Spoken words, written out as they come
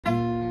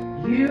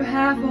You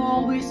have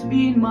always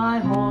been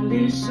my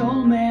only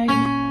soulmate.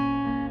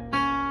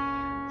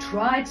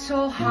 Tried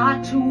so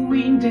hard to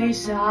win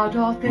days out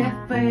of their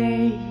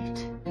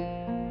fate.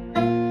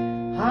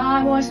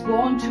 I was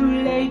born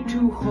too late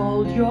to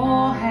hold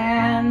your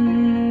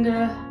hand,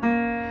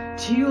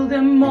 till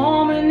the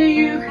moment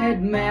you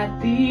had met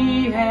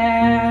the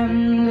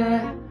end.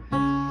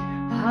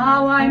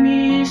 How I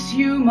miss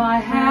you, my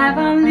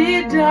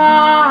heavenly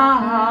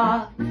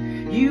dove.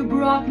 You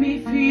brought me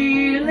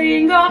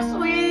feeling of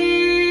sweet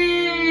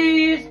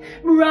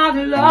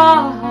brother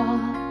love.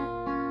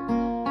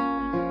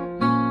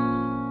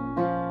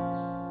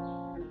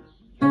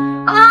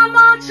 I'm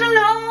march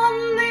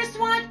along this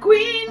white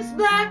queen's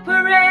black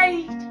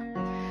parade.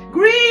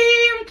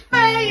 Grimmed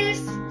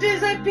face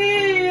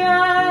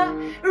disappear,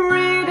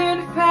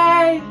 reading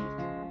fate.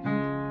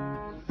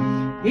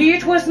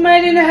 It was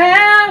made in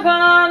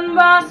heaven,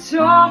 but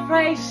your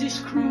face is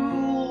cruel.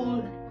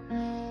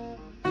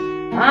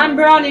 I'm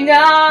burning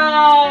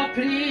out,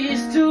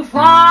 please to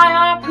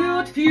fire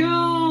put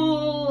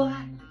fuel.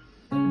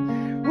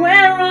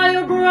 Where are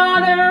you,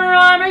 brother?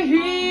 I'm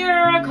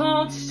here,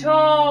 cold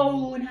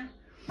stone,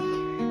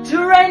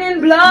 to rain in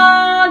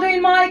blood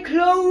in my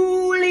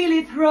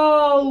lily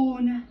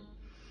throne.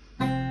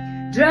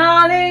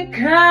 Darling,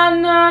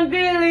 cannot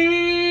believe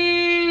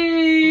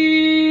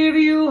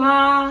you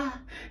are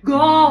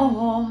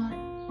gone.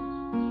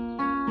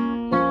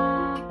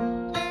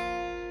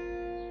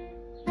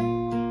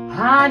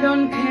 I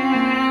don't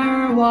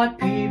care what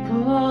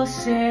people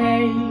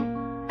say,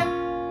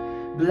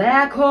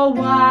 black or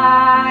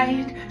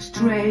white,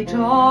 straight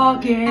or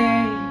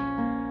gay.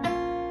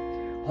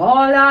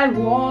 All I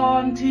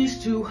want is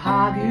to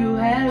have you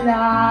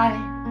alive.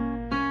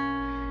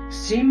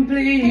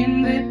 Simply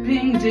in the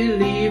pink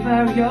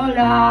deliver your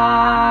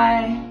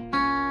light.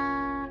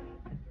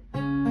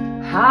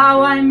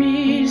 How I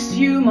miss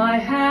you, my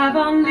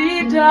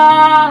heavenly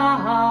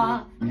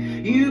dove.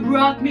 You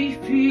brought me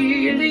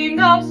feeling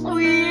of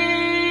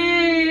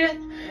sweet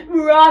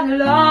brother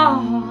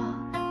love.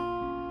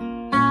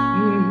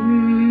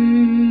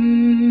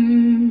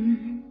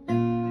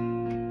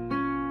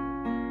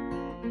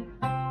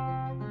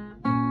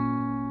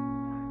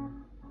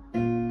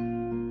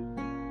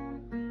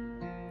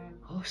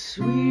 Oh,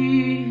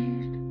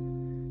 sweet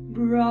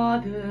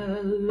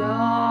brother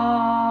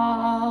love.